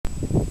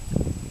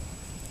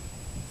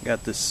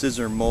Got this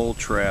Scissor Mole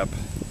Trap.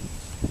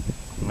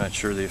 I'm not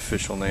sure the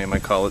official name. I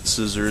call it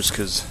scissors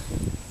because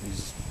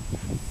these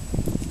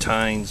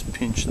tines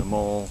pinch the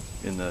mole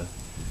in the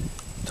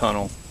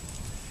tunnel.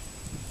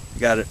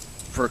 Got it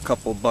for a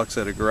couple of bucks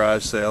at a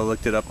garage sale. I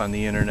looked it up on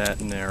the internet,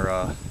 and they're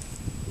a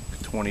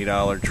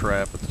 $20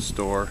 trap at the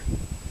store.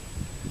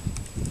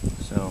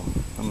 So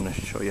I'm going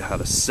to show you how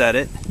to set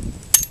it.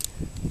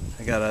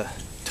 I got a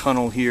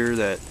tunnel here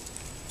that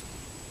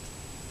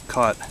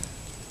caught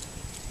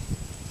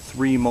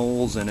 3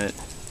 moles in it,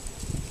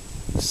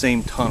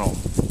 same tunnel,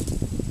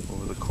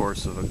 over the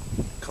course of a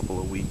couple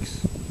of weeks,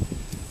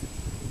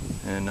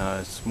 and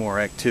it's more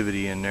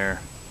activity in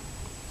there.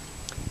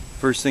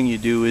 First thing you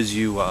do is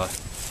you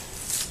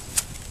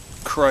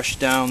crush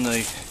down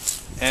the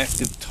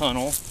active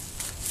tunnel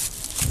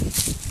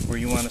where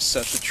you want to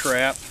set the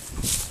trap,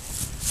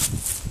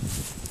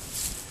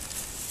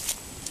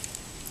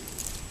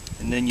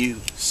 and then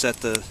you set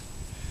the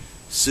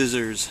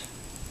scissors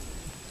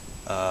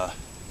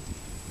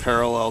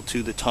parallel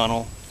to the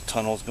tunnel. The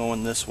tunnel's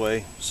going this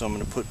way, so I'm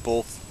going to put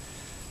both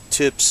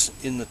tips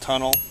in the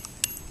tunnel,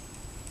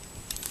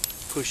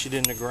 push it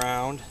in the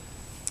ground,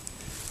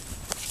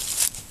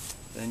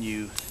 then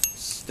you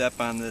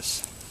step on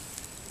this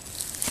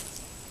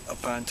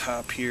up on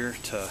top here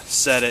to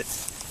set it,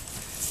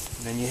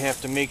 and then you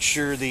have to make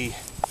sure the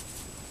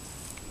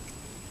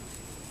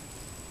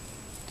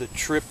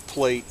trip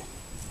plate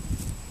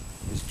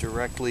is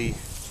directly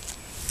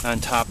on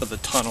top of the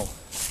tunnel,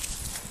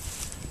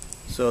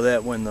 so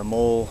that when the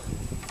mole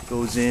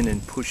goes in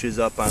and pushes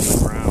up on the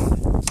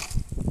ground,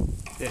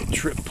 that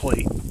trip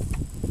plate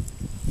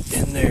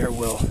in there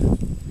will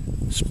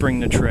spring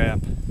the trap,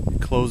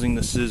 closing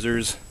the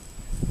scissors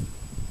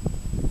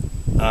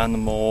on the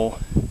mole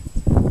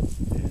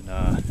and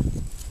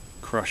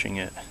crushing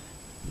it.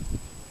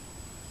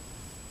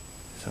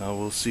 So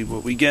we'll see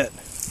what we get.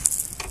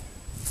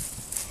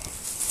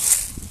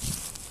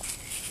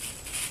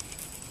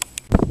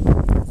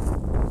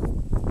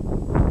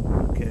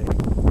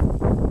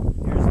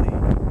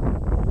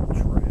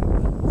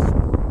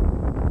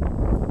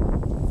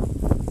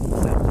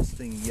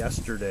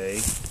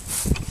 Yesterday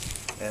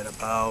at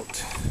about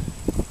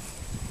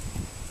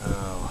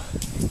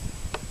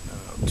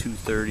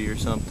 2:30 or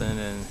something,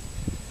 and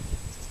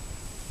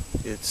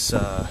it's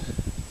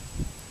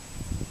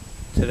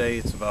today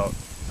it's about,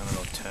 I don't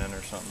know, 10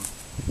 or something.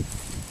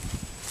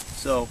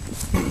 So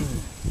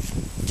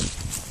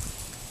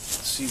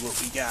let's see what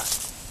we got.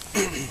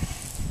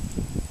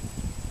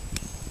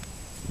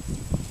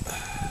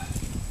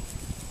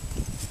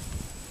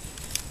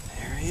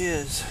 There he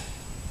is.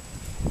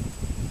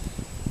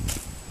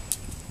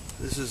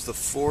 This is the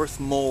 4th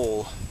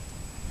mole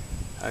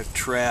I've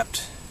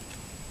trapped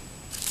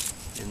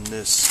in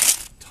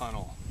this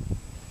tunnel.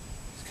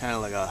 It's kind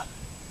of like a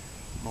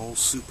mole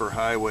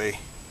superhighway.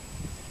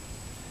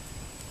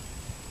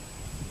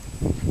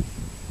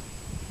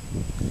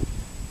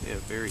 They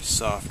have very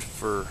soft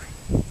fur.